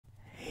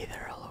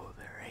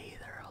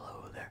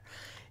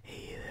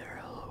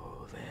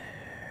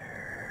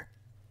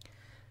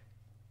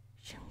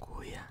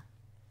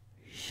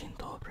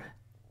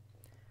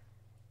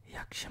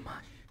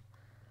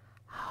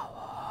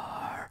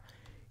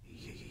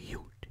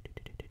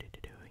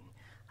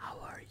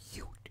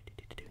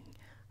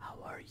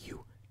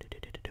you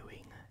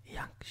doing?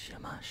 Jak się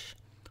masz?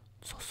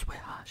 Co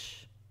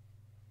słychać?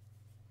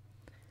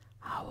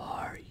 How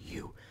are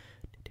you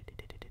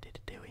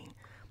doing,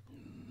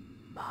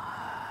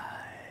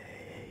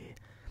 my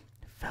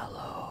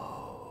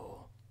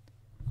fellow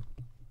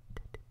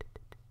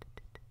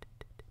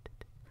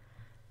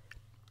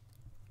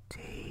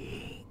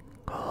tingle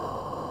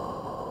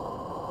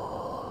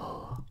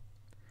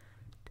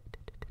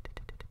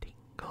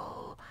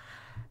tingle.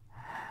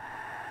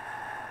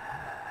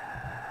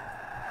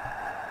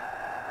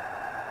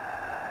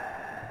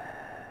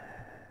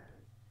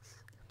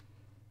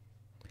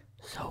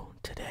 So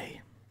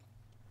today,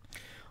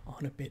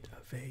 on a bit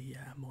of a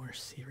more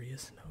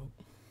serious note,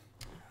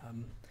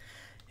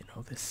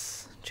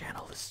 this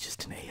channel is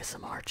just an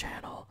ASMR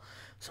channel,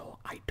 so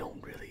I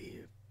don't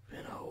really,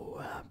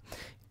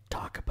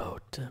 talk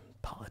about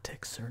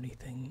politics or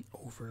anything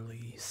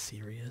overly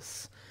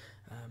serious.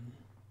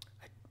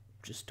 I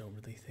just don't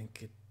really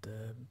think it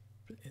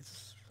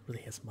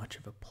really has much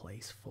of a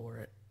place for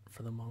it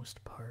for the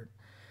most part.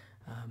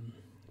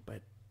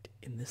 But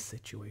in this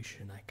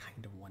situation, I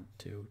kind of want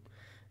to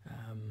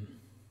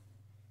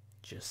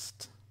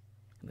just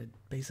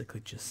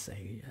basically just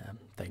say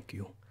thank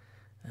you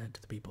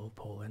to the people of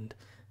Poland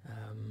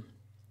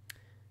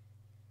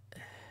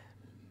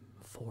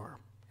for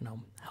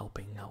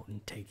helping out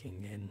and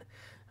taking in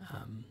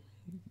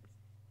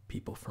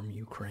people from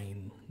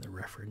Ukraine, the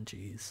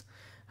refugees,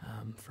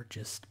 for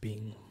just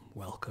being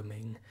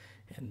welcoming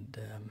and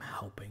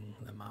helping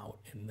them out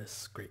in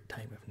this great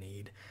time of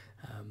need.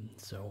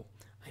 So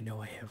I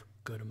know I have a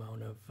good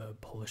amount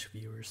of Polish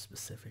viewers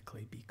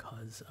specifically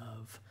because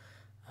of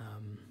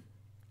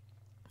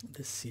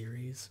this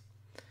series.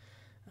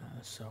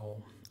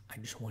 So I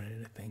just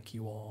wanted to thank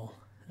you all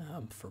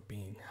for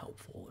being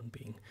helpful and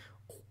being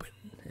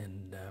open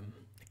and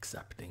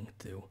accepting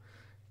to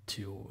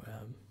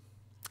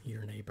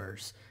your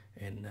neighbors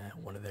in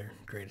one of their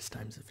greatest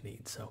times of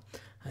need. So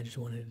I just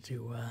wanted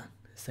to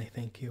say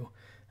thank you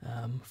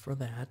for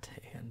that,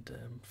 and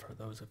for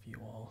those of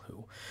you all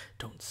who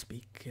don't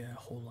speak a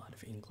whole lot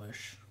of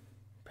English,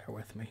 bear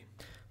with me.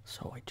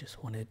 So I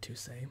just wanted to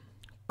say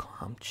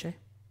kocham cię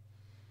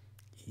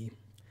i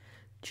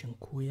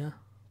dziękuję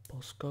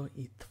Polsko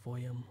i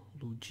twoim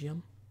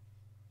ludziom,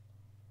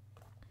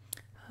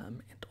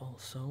 and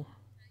also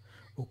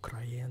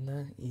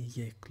Ukraina i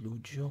jej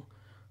ludzie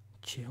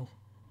cię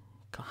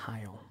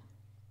kochają.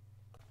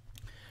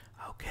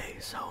 Okay,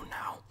 so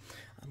now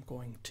I'm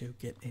going to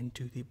get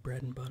into the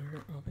bread and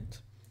butter of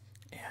it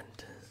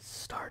and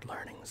start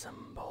learning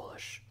some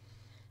Polish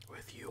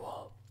with you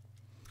all.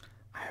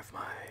 I have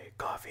my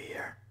coffee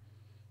here,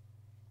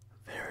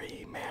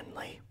 very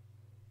manly.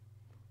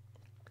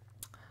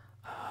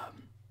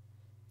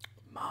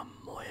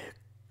 Mam moje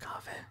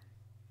kawę.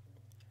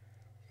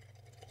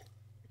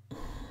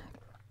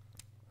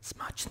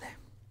 Smaczne.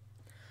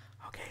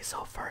 Okay,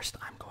 so first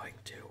I'm going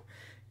to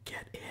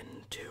get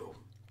into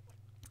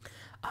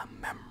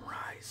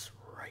memorize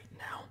right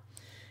now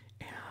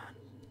and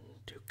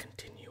to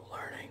continue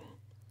learning.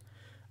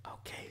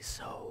 Okay,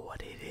 so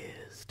what it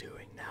is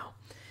doing now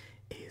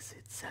is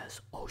it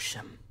says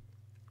ocean,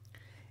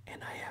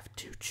 and I have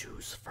to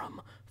choose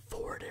from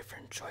 4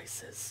 different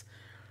choices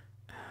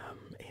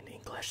in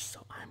English,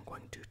 so I'm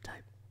going to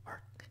type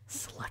or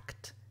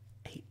select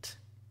 8.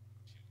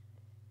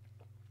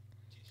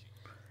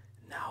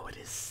 Now it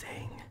is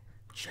saying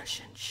 10,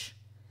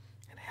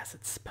 and it has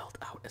it spelled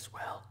out as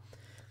well.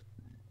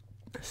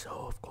 So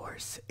of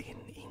course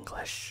in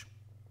English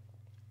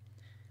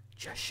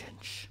 10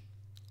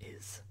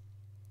 is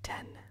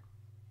 10.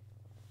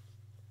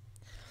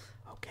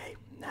 Okay,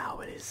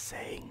 now it is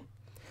saying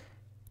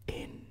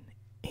in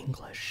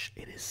English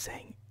it is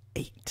saying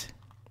 8,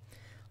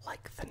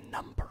 like the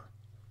number.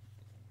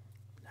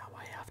 Now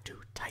I have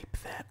to type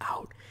that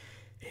out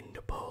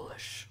into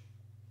Polish.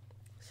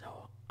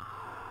 So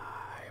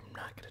I'm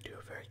not going to do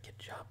a very good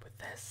job with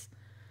this,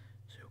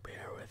 so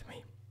bear with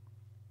me.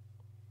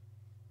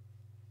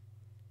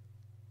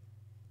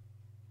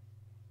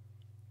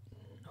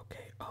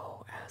 Okay,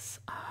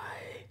 O-S-I-E-M.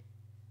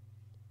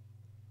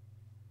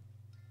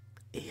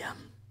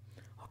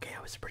 Okay,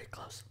 I was pretty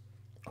close.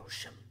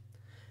 Ocean.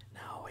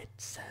 Now it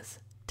says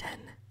 10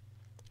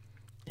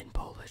 in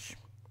Polish.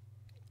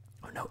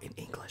 Oh no, in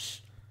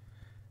English.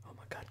 Oh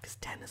my god, because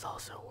 10 is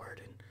also a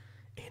word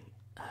in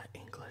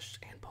English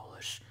and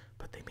Polish,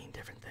 but they mean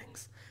different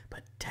things.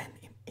 But 10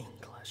 in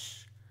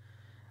English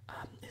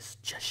is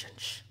 10.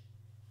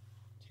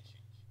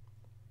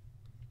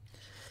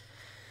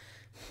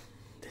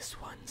 This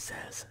one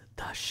says,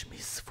 dasz mi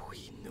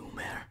swój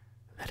numer.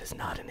 That is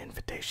not an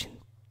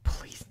invitation.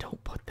 Please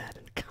don't put that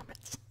in the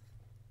comments.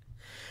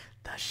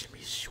 Dasz mi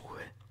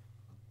swój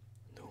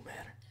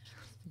numer.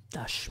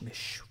 Dasz mi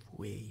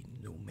swój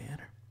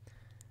numer.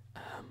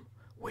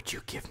 Would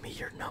you give me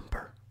your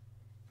number?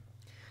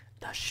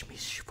 Dasz mi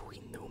swój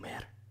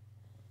numer.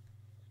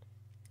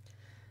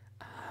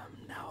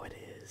 Now it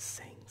is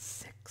saying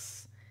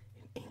 6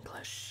 in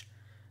English.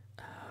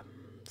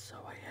 So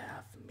I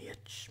have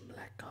mieć,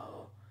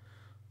 mleko,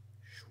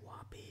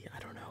 szwabi, I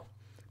don't know.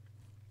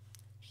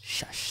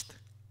 sześć.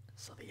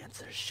 So the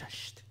answer is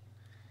sześć.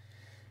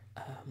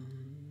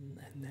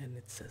 And then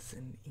it says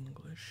in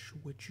English,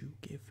 would you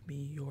give me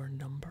your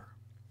number?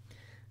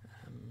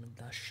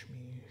 Dasz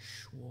mi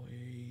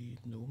swój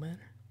numer?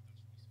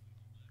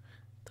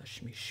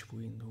 Dasz mi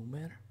swój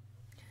numer?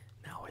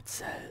 Now it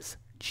says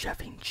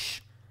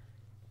dziewięć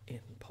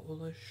in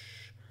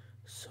Polish,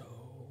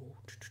 so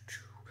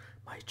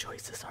my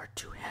choices are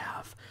to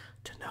have,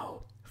 to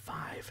know,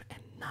 5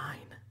 and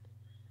 9.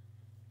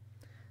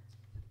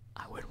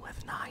 I went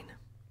with 9.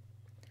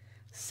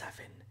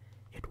 7,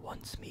 it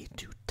wants me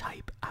to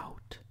type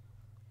out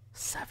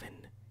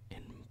 7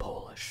 in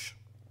Polish.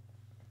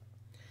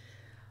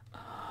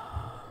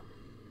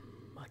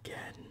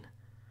 Again,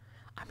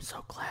 I'm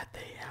so glad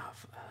they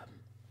have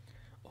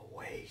a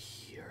way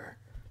here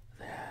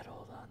that,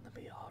 hold on, let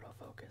me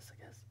autofocus, I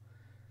guess,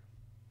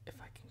 if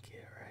I can get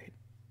it right.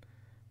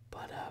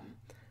 But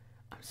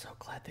I'm so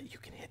glad that you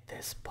can hit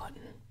this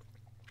button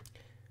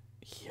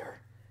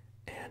here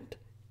and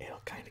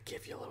it'll kind of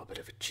give you a little bit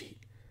of a cheat.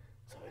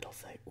 So it'll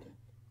say,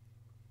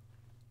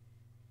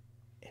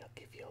 it'll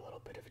give you a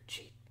little bit of a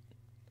cheat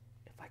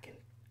if I can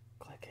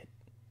click it.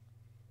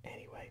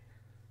 Anyway,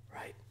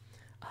 right?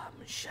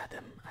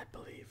 Shedem, I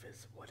believe,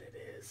 is what it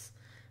is.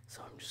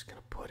 So I'm just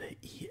gonna put a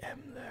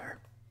EM there,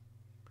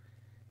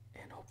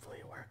 and hopefully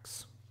it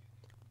works.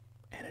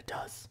 And it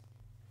does.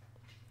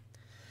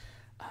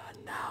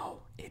 Now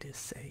it is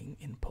saying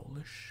in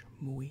Polish,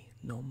 mój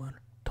numer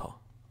to.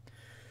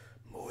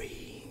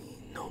 Mój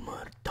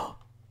numer to.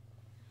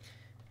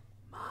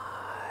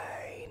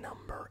 My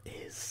number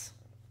is.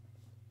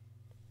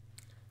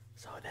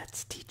 So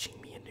that's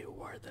teaching me a new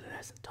word that it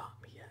hasn't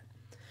taught me yet.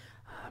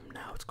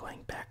 Now it's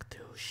going back to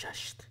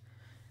sześć,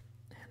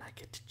 and I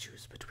get to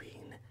choose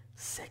between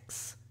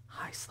 6,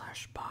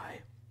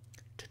 high/by,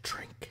 to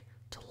drink,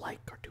 to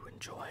like, or to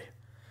enjoy.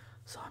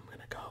 So I'm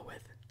gonna go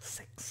with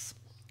 6.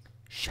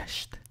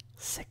 Sześć,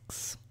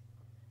 6.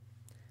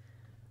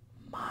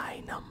 My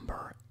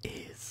number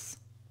is.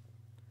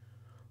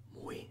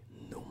 Mój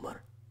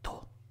numer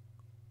to.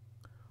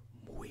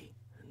 Mój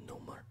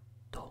numer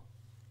to.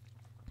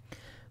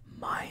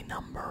 My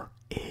number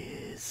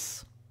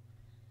is.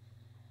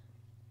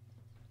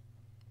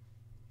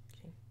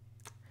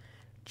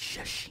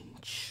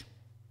 10.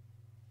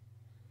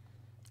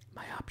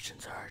 My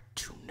options are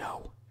to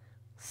know,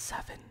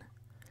 7,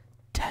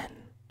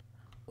 10,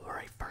 or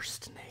a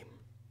first name.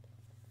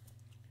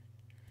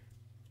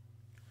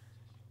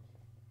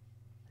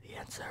 The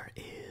answer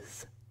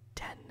is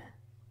 10.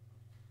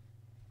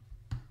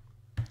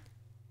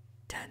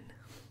 10.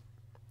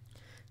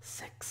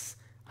 6.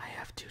 I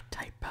have to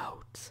type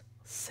out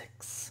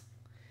 6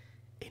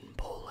 in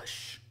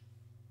Polish.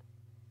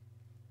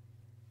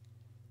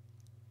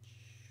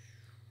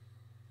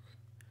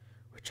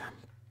 Which I'm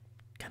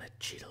gonna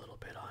cheat a little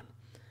bit on.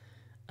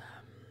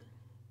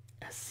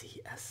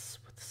 SCS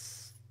with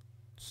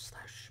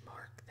slash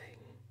mark thing.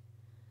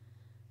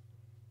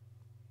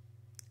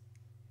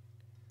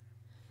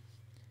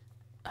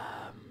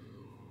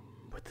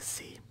 With the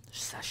C.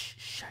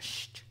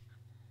 Sześć.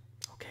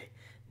 Okay.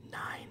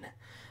 9.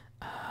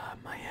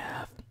 I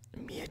have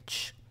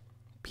mieć,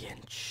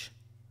 5,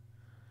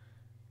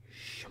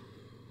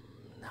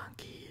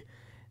 nagi,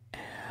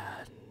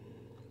 and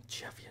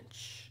 9.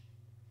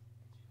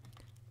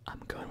 I'm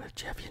going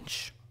with 9.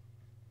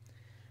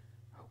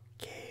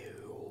 Okay,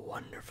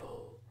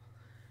 wonderful.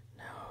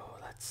 Now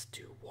let's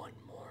do one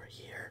more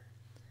here.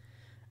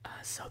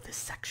 So this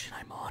section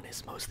I'm on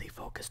is mostly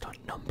focused on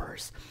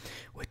numbers,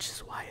 which is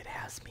why it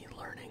has me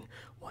learning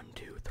 1,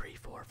 2, 3,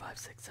 4, 5,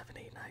 6, 7,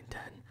 8, 9,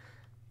 10,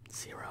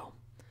 0.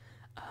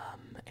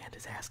 And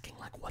is asking,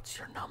 like, what's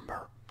your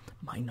number?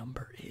 My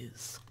number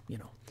is,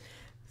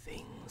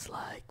 things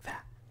like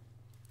that.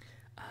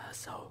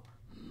 So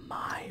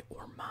my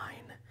or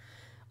mine,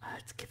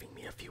 it's giving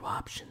me a few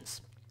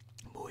options.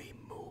 Mój,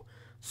 mu,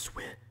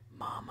 swój,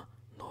 mam,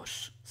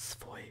 nosz,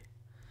 swój.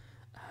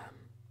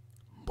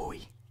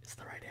 Mój is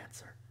the right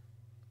answer.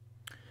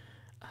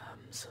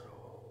 So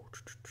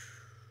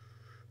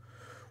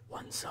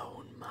one's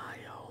own, my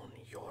own,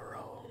 your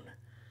own.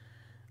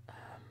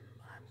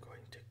 I'm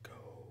going to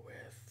go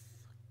with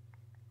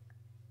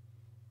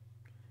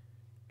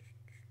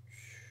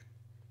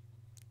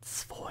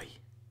swój.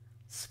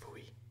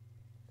 Swój.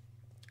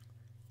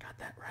 Got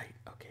that right?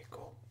 Okay,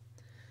 cool.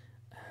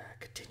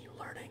 Continue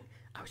learning.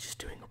 I was just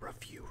doing a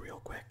review real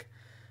quick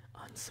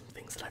on some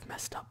things that I've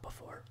messed up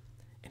before.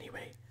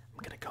 Anyway,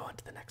 I'm gonna go on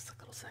to the next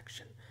little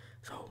section.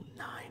 So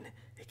 9,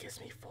 it gives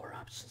me 4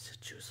 options to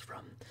choose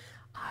from.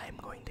 I'm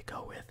going to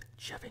go with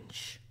 9.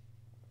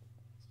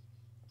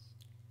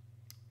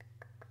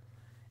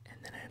 And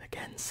then it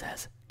again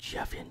says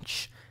 9,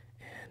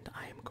 and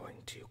I am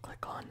going to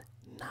click on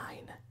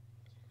 9.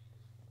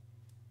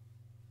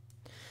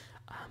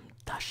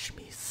 Dasz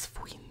mi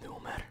swój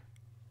numer.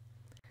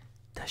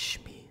 Dasz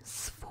mi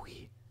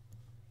swój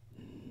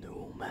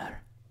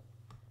numer.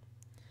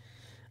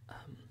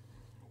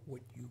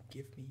 Would you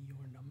give me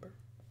your number?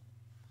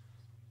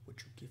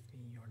 Would you give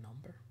me your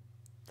number?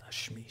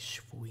 Dasz mi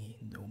swój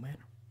numer.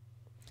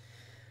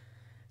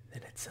 Then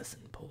says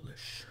in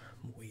Polish,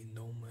 mój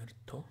numer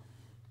to,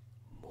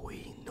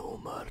 mój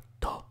numer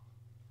to.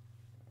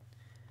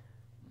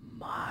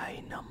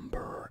 My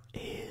number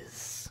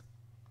is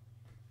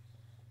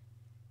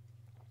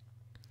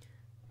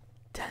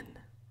 10.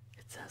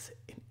 It says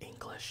in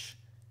English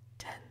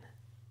 10.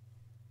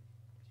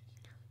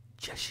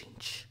 10.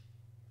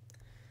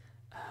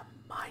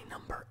 My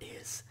number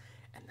is,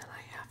 and then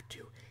I have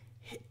to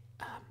hit,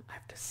 I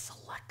have to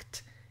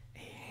select a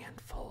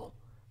handful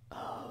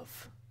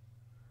of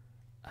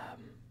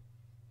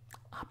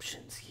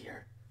options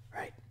here,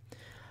 right?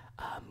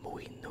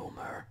 Mój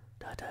numer,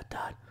 to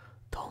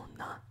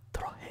na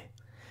trochę.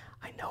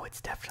 I know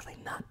it's definitely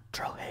not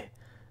trochę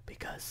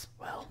because,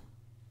 well,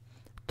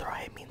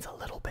 trochę means a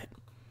little bit.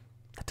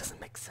 That doesn't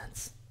make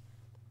sense.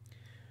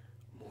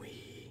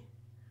 Mój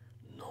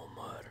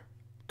numer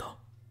to.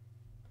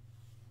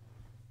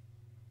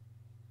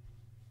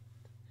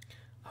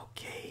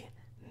 Okay,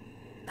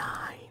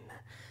 9.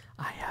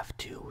 I have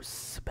to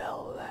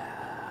spell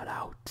that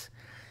out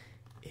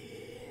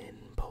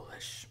in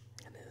Polish.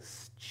 It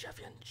is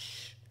 9.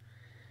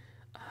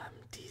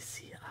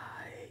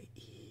 D-C-I-E-V.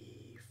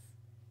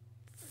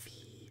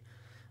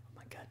 Oh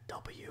my god,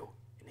 W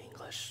in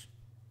English.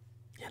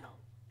 You know,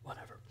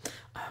 whatever.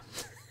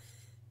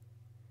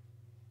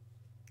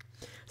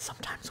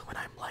 Sometimes when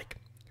I'm like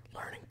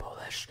learning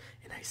Polish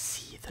and I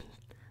see the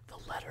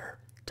letter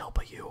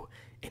W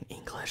in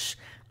English,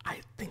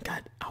 I think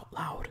it out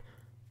loud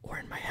or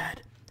in my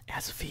head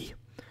as V,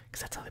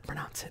 because that's how they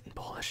pronounce it in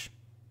Polish,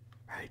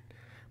 right?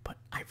 But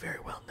I very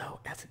well know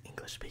as an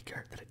English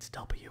speaker that it's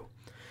W.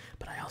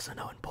 But I also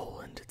know in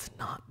Poland it's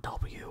not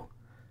W,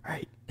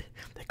 right?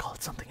 They call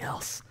it something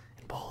else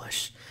in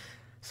Polish.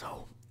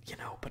 So, you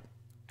know, but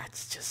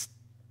that's just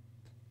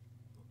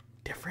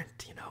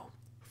different, you know,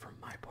 from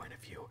my point of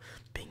view,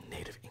 being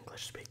native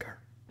English speaker.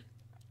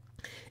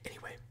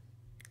 Anyway,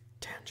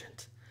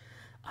 tangent.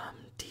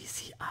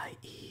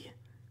 D-C-I-E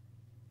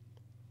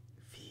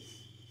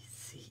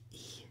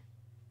V-C-E.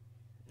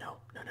 No.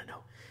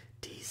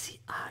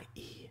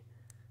 D-C-I-E-W-I.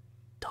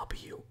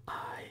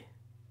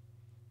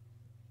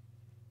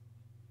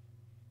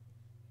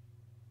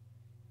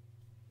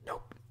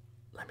 Nope.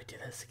 Let me do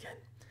this again.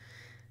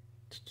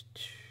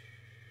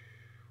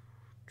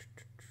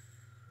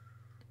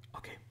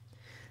 Okay.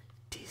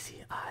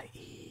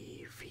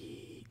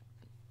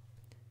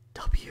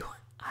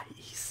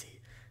 D-C-I-E-V-W-I-E-C.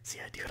 See,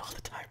 I do it all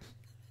the time.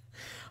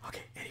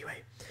 Okay,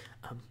 anyway,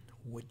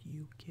 would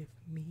you give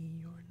me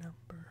your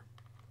number?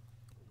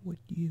 Would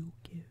you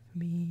give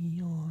me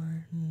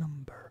your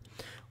number?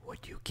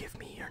 Would you give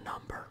me your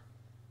number?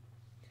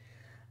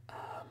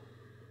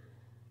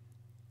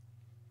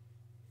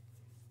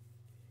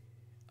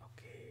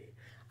 Okay,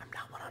 I'm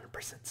not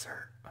 100%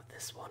 certain of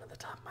this one at the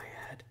top of my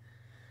head.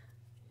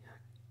 Yeah.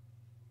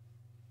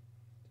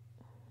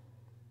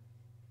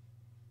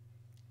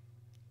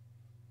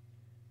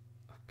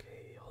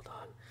 Okay, hold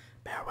on.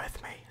 Bear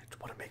with me. I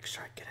just want to make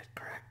sure I get it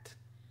correct.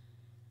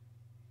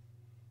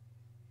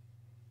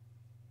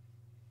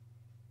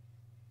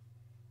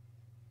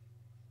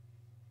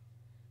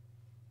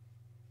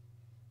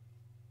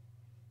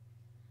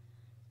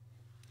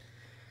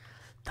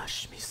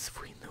 Dasz mi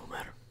swój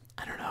numer.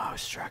 I don't know, I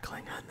was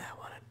struggling on that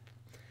one.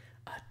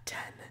 10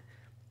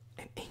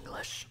 in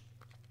English.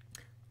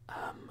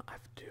 I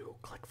have to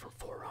click from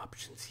 4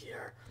 options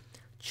here.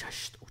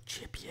 Cześć u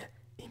ciebie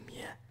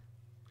imię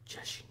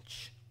 10.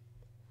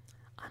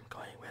 I'm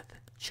going with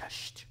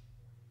cześć,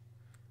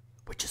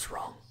 which is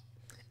wrong.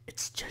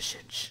 It's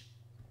 10.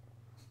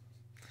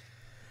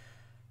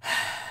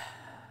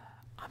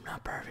 I'm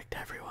not perfect,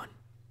 everyone.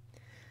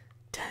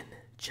 10.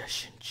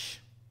 10.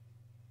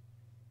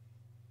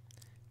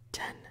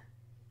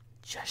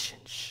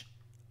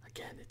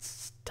 Again,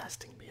 it's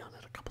testing me on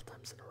it a couple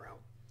times in a row.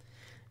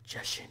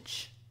 10.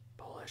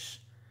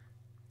 Polish.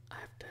 I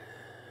have to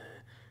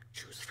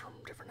choose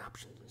from different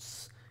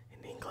options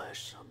in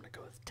English, so I'm gonna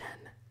go with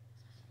 10.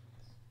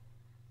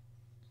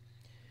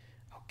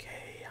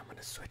 Okay, I'm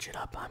gonna switch it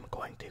up. I'm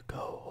going to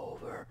go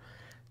over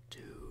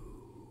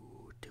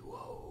to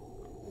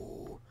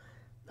Duolingo.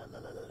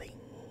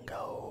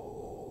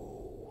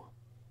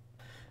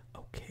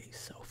 Okay,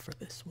 so for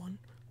this one,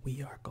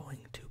 we are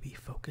going to be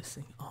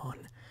focusing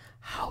on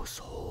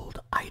household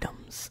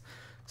items.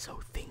 So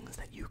things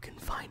that you can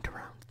find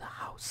around the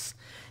house,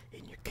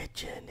 in your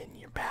kitchen, in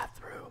your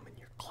bathroom, in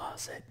your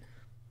closet,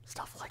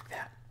 stuff like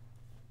that.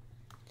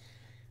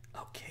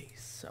 Okay,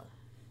 so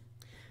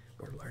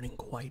we're learning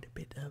quite a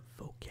bit of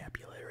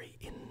vocabulary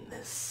in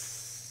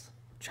this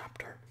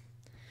chapter.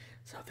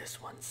 So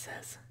this one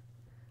says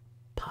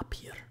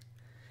papier,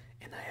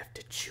 and I have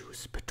to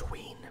choose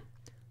between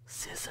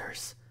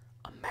scissors,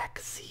 a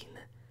magazine,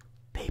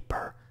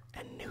 paper,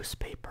 and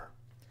newspaper.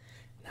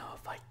 Now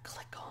if I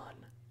click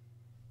on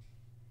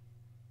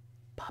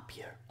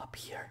papier up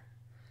here,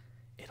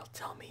 it'll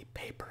tell me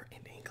paper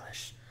in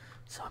English.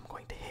 So I'm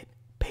going to hit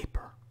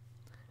paper.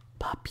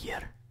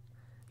 Papier.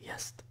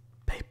 Yes,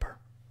 paper.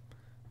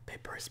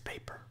 Paper is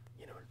paper.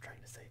 You know what I'm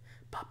trying to say.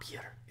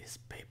 Papier is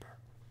paper.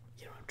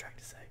 You know what I'm trying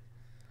to say.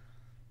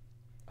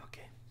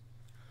 Okay.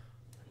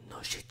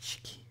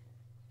 Noshitsuki.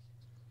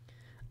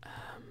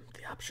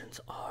 The options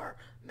are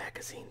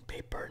magazine,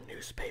 paper,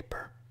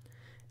 newspaper.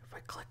 If I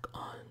click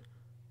on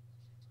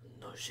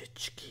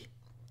Noshitsuki,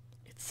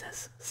 it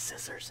says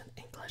scissors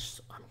in English,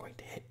 so I'm going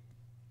to hit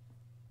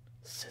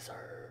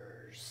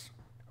scissors.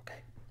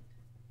 Okay.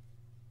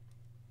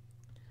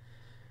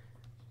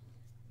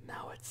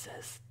 Now it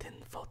says ten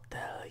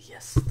fotel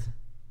jest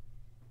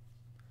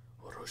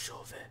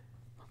różowe.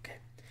 Okay.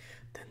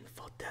 Ten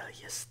fotel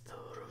jest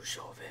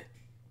różowe.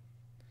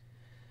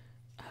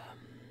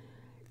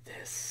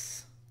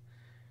 This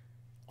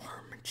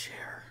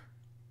armchair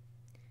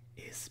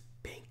is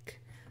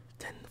pink.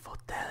 Ten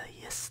fotel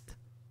jest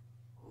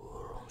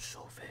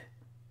różowe.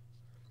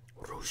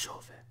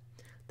 Różowe.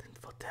 Ten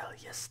fotel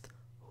jest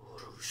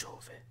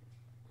różowy.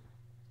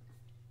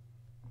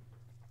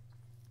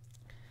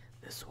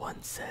 This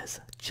one says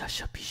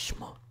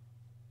Chashapismo,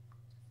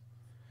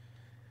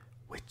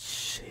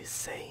 which is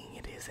saying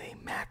it is a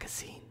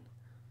magazine.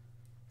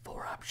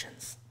 4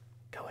 options,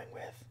 going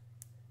with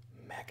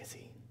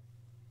magazine.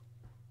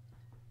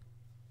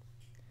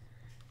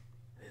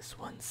 This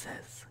one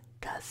says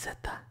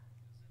Gazeta,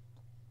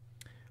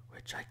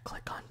 which I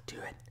click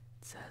onto it. It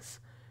says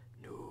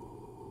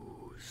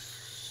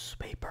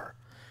newspaper,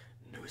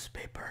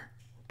 newspaper,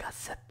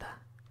 Gazeta,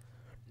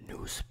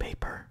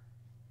 newspaper,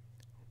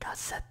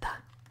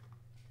 Gazeta.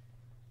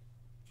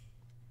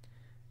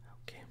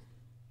 Okay.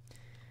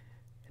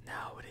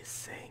 Now it is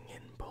saying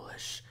in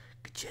Polish,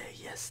 gdzie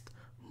jest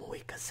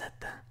mój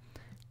gazeta?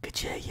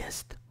 Gdzie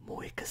jest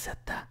mój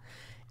gazeta?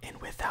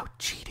 And without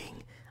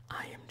cheating,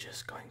 I am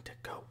just going to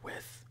go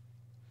with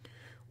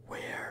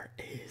where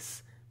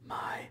is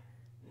my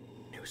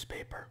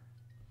newspaper?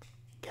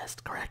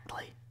 Guessed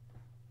correctly.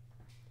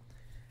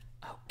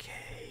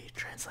 Okay,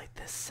 translate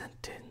this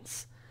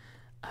sentence.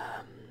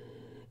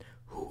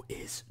 Who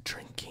is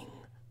drinking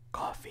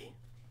coffee?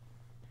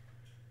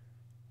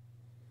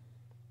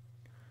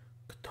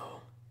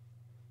 Kto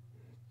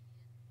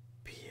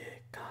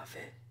pije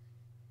kawę?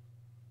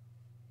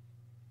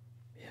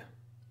 Yeah.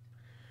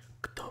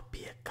 Kto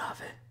pije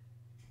kawę?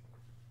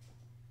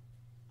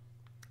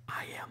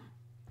 I am.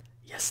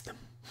 Jestem.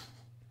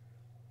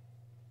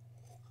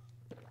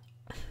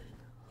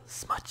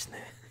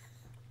 Smaczny.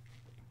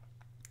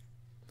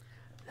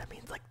 That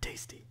means like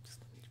tasty,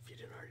 if you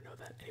didn't already know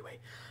that. Anyway,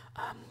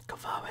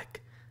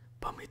 kawałek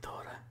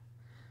pomidora.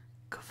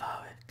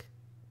 Kawałek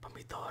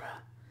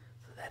pomidora.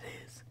 So that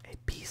is a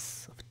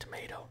piece of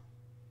tomato.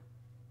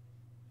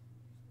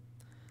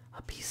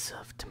 A piece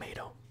of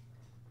tomato.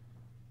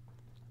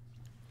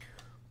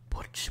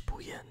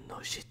 Potrzebuję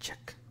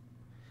nożyczek.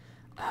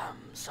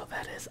 So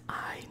that is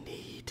I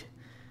need,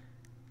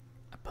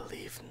 I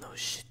believe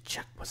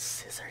nożyczek was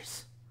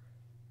scissors.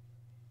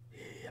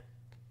 Yep.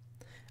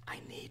 I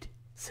need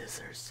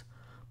scissors.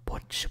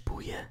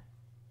 Potrzebuję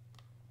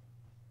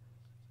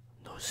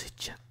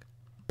nożyczek.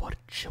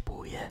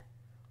 Potrzebuję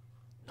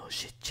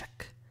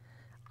nożyczek.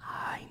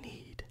 I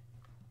need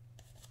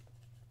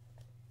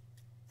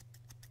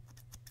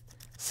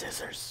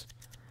scissors.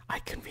 I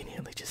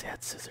conveniently just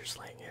had scissors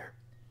laying here.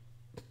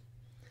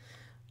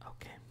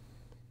 Okay.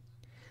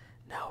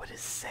 Now it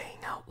is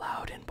saying out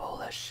loud in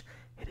Polish.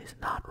 It is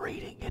not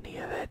reading any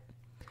of it.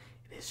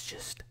 It is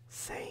just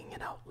saying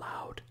it out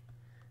loud.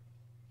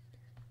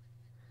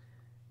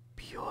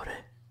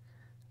 Biorę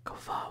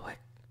kawałek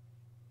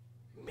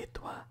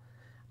mydła.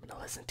 I'm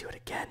gonna listen to it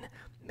again.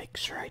 Make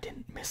sure I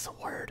didn't miss a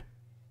word.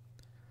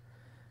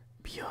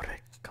 Biorę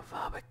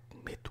kawałek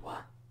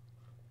mydła.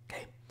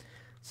 Okay.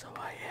 So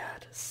I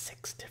had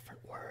 6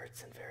 different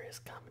words in various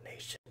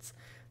combinations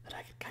that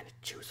I could kind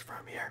of choose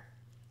from here.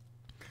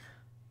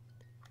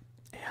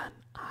 And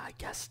I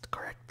guessed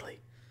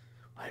correctly.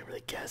 I didn't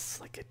really guess,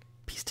 like it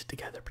pieced it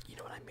together, but you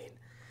know what I mean.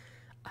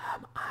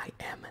 I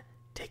am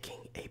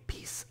taking a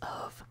piece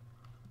of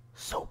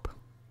soap.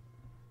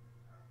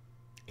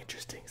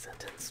 Interesting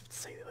sentence, to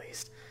say the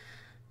least.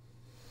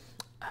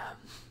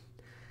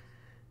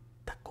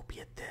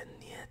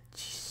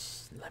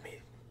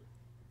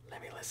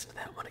 Let me listen to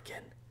that one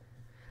again.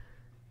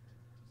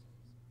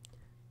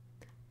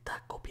 Ta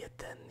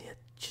kobieta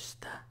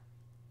nieczysta.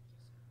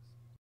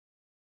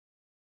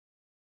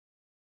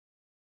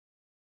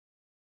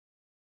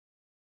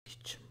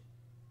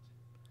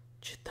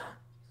 Czyta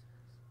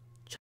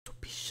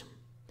czasopism.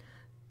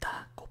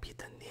 Ta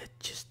kobieta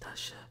nieczysta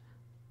się.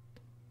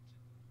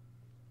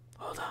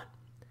 Hold on.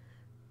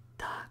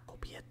 Ta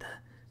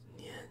kobieta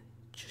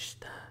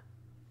nieczysta.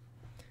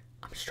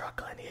 I'm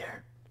struggling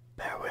here.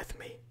 Bear with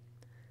me.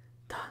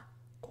 Ta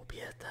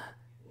kobieta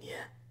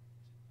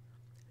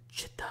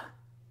nieczyta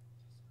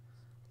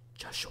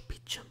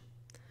czasopism.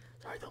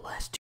 Sorry, the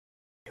last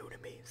 2 new to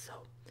me,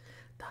 so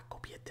ta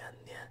kobieta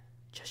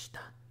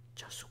nieczyta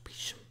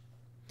czasopism.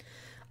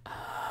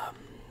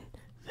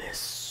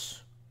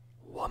 This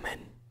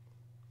woman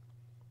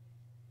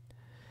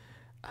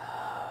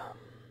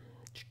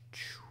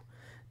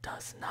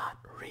does not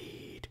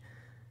read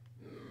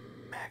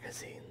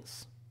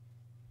magazines.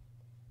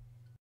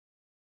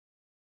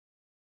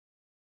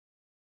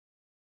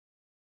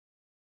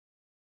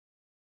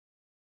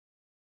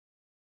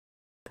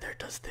 there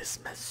does this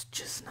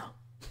messages now.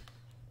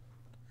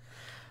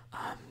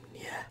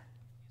 Yeah.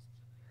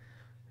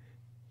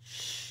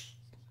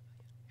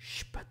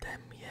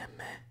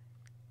 Shpademieme.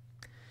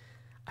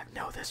 I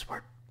know this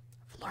word.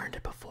 I've learned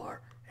it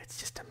before. It's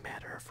just a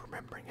matter of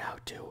remembering how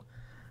to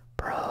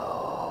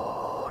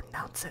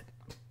pronounce it.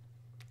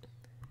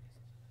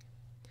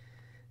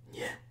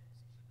 Yeah.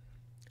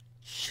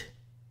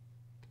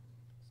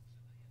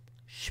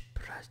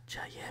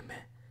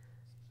 Shpradajeme.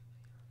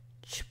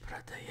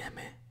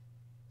 Shpradajeme.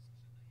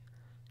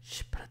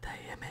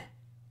 Shpradajeme.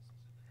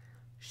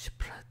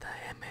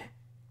 Shpradajeme.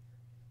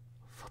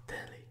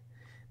 Foteli.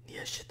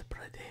 Nie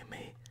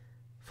shpradajeme.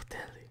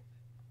 Foteli.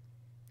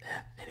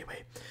 Yeah,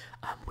 anyway,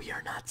 we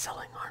are not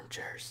selling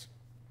armchairs.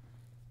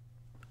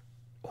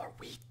 Or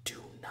we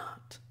do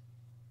not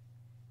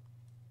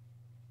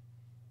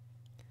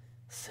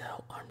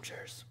sell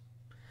armchairs.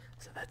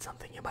 So that's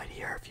something you might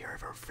hear if you're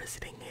ever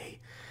visiting a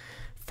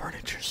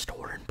furniture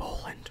store in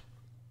Poland.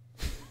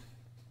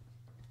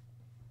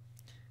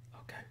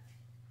 Okay.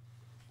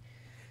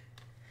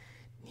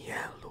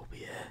 Nie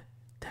lubię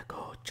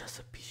tego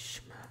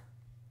czasopisma.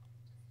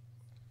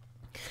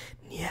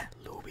 Nie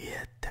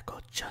lubię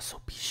tego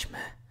czasopisma.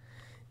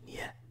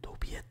 Nie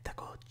lubię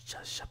tego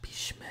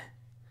czasopisma.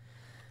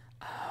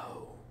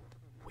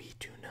 We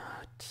do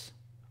not,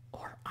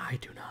 or I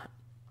do not,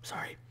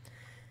 sorry,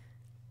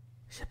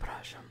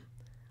 przepraszam,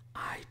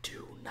 I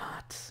do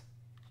not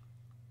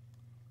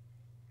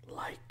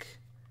like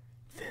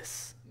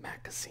this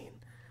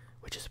magazine,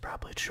 which is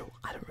probably true.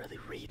 I don't really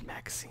read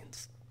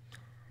magazines,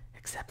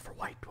 except for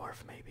White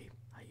Dwarf maybe.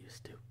 I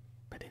used to.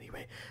 But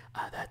anyway,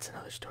 that's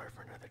another story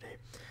for another day.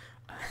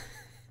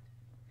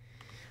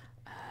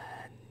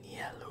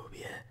 Nie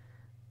lubię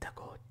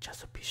tego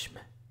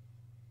czasopisma.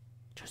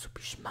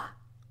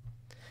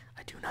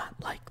 I do not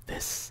like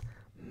this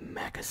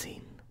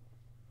magazine.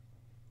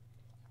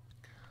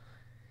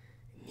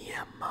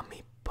 Nie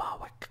mamy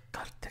pałek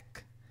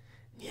kartek.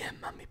 Nie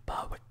mamy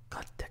pałek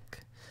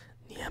kartek.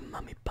 Nie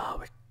mamy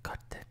pałek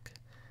kartek.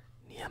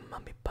 Nie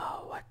mamy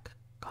pałek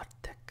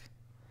kartek.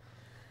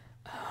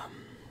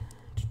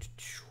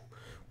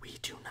 We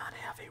do not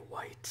have a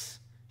white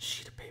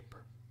sheet of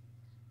paper.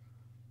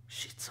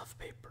 Sheets of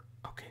paper.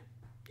 Okay,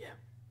 yeah.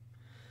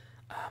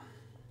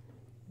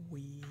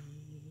 We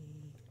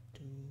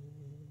do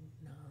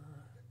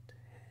not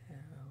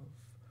have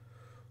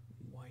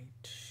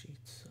white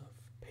sheets of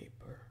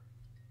paper.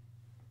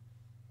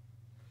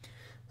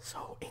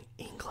 So in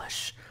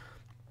English,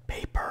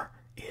 paper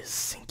is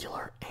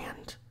singular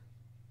and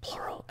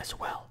plural as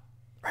well,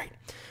 right?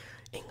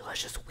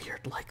 English is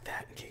weird like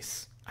that in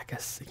case, I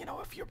guess, you know,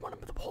 if you're one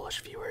of the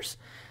Polish viewers,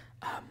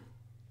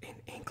 in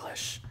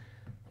English,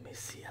 let me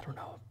see, I don't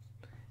know,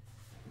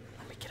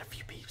 let me get a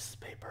few pieces of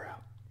paper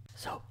out.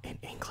 So, in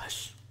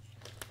English,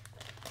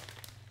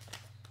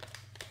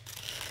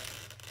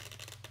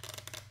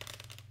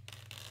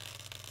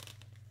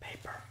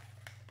 paper,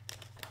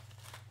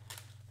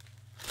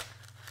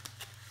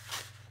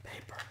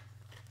 paper,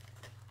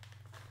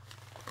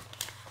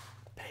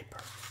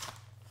 paper,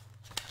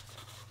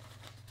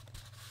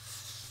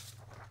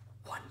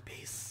 one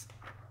piece,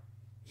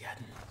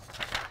 jeden,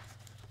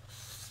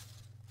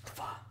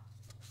 dwa,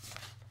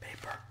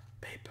 paper,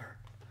 paper,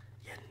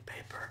 jeden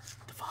paper,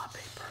 dwa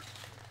paper.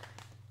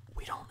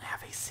 We don't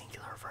have a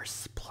singular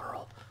versus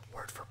plural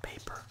word for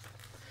paper.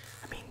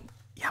 I mean,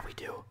 yeah, we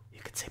do.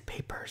 You could say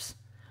papers.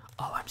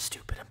 Oh, I'm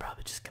stupid. I'm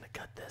probably just gonna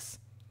cut this.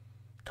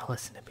 Don't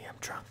listen to me. I'm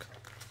drunk.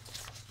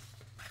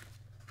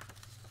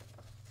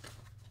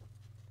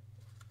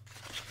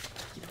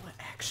 You know what?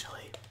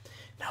 Actually,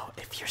 no,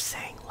 if you're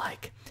saying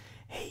like,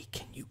 hey,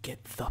 can you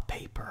get the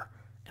paper?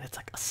 And it's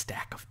like a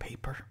stack of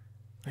paper,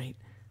 right?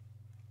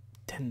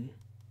 Then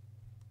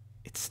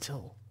it's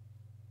still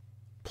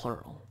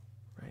plural,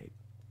 right?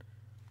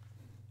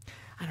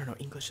 I don't know,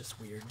 English is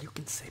weird. You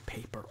can say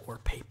paper or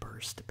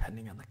papers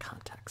depending on the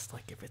context.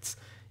 Like if it's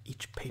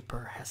each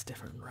paper has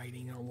different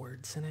writing or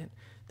words in it,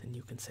 then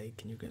you can say,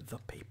 can you get the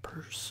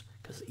papers?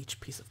 Because each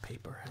piece of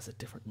paper has a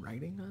different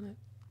writing on it,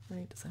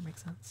 right? Does that make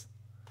sense?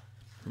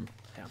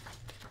 Yeah.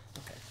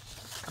 Okay.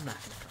 I'm not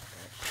gonna talk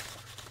that.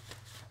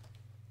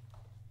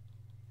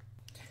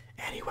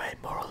 Anyway,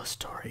 moral of the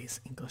story is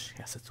English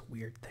has its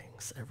weird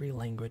things. Every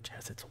language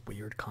has its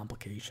weird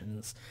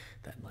complications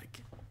that, like,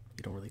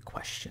 you don't really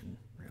question,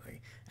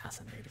 really, as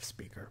a native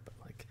speaker. But,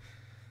 like,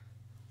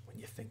 when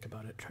you think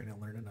about it, trying to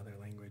learn another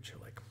language,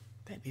 you're like,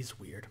 that is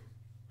weird,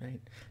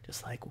 right?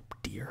 Just like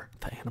deer,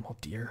 the animal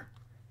deer.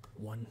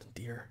 1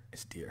 deer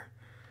is deer.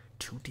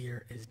 2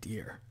 deer is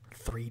deer.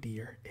 3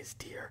 deer is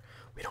deer.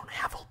 We don't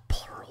have a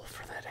plural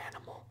for that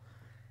animal.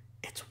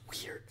 It's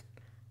weird.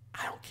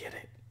 I don't get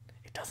it.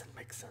 It doesn't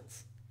make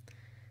sense.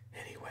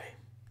 Anyway.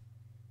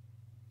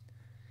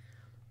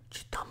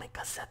 Czytamy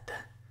gazetę.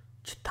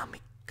 Czytamy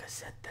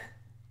gazetę.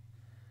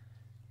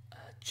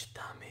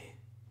 Czytamy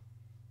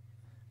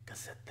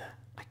gazetę.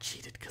 I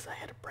cheated because I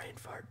had a brain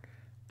fart.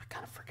 I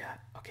kind of forgot.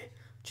 Okay.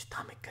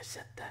 Czytamy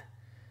gazetę.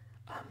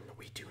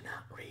 We do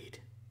not read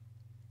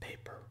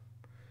paper.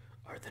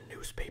 Or the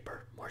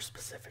newspaper, more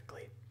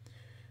specifically.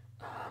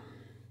 Um,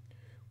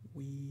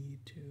 we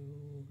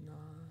do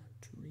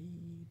not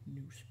read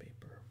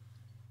newspaper.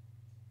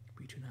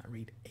 We do not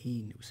read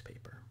a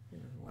newspaper.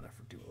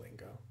 Whatever,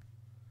 Duolingo.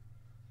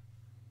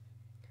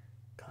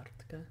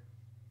 Kartka.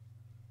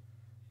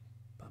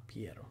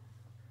 Papiero.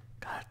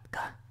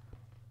 Kartka.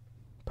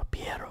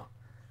 Papiero.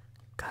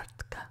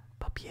 Kartka.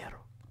 Papiero.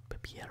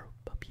 Papiero.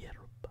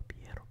 Papiero.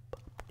 Papiero.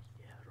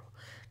 Papiero.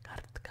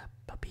 Kartka.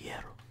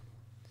 Papiero.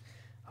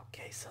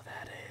 Okay, so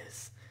that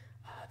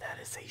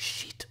is a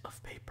sheet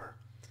of paper.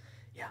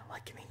 Yeah,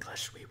 like in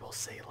English, we will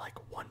say like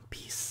one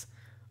piece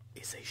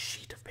is a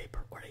sheet of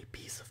paper or a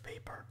piece of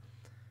paper.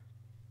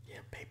 Yeah,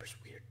 paper's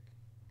weird.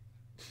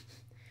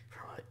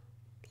 From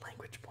a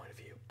language point of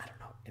view, I don't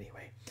know.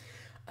 Anyway,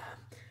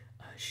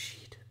 a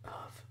sheet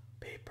of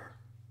paper.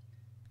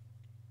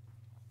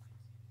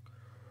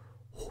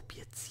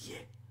 Chłopiec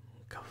je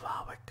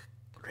kawałek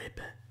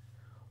ryby.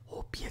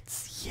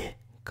 Chłopiec je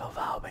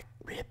kawałek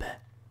ryby.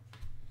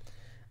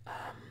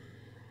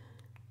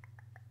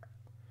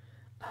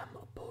 A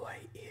boy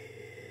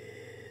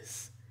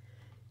is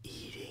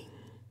eating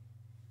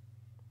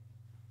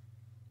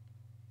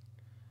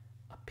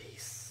a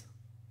piece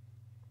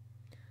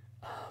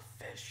of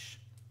fish.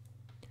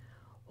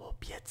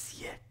 Chłopiec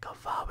je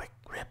kawałek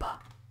ryba.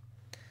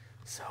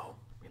 So,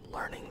 in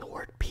learning the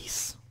word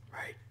piece,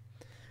 right?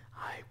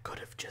 I could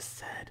have just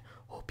said,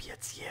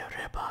 chłopiec je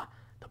ryba,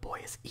 the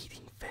boy is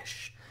eating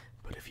fish.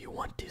 But if you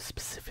want to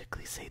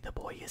specifically say the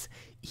boy is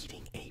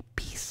eating a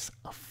piece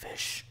of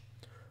fish,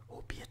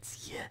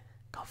 chłopiec je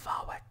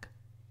kawałek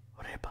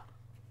ryba.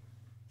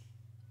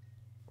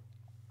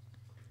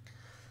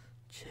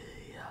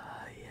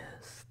 Czyja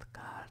jest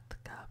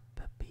kartka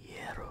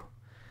papieru?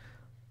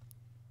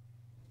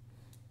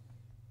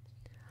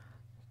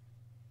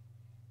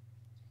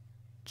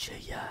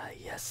 Czyja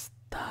jest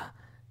ta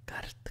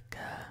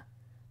kartka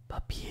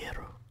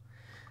papieru?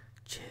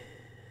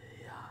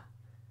 Czyja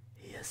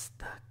jest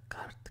ta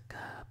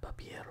kartka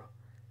papieru?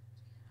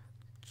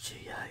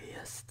 Czyja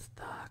jest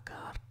ta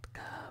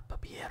kartka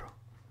papieru?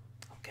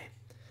 Okay,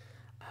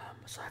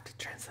 so I have to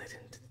translate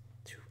it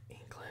into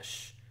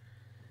English.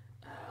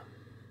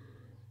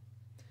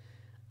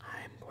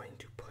 I'm going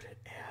to put it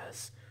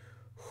as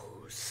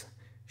whose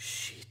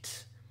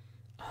sheet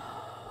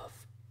of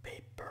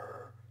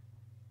paper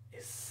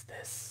is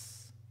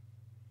this?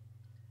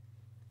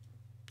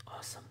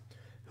 Awesome.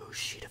 Whose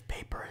sheet of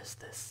paper is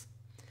this?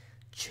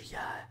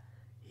 Czyja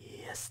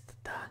jest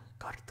ta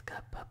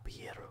kartka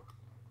papieru?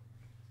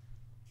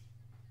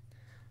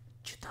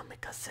 Czytamy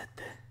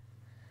gazety.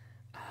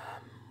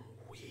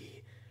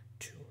 We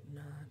do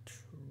not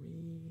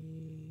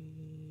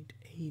read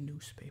a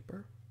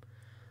newspaper.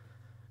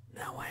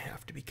 Now I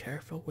have to be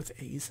careful with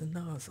A's and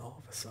N's all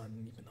of a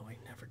sudden, even though I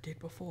never did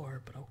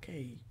before, but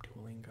okay,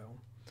 Duolingo.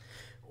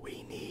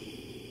 We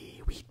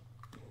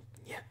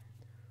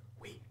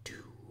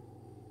do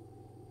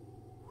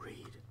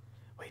read.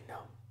 Wait, no.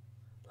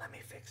 Let me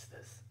fix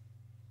this.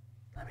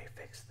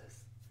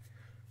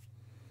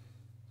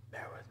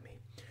 Bear with me.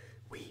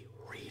 We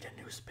read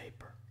a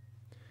newspaper.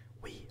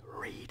 We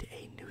read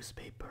a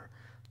newspaper.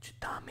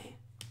 Czytamy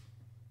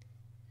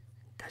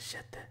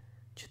gazetę.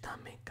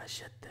 Czytamy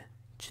gazetę.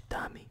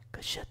 Czytamy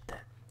gazetę.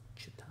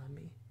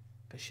 Czytamy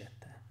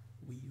gazetę.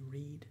 We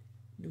read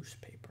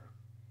newspaper.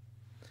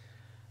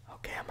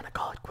 Okay, I'm gonna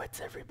call it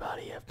quits,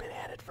 everybody. I've been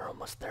at it for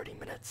almost 30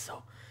 minutes,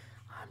 so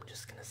I'm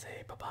just gonna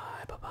say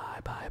bye-bye,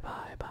 bye-bye,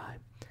 bye-bye, bye.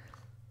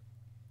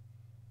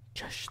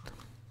 Cześć.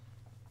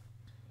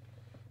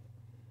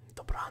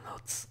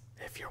 Dobranoc.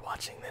 If you're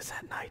watching this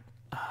at night,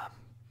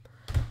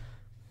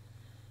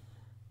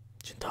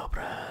 dzień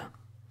dobry.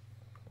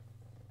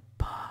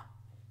 Pa.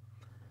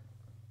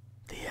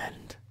 The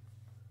end.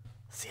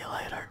 See you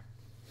later.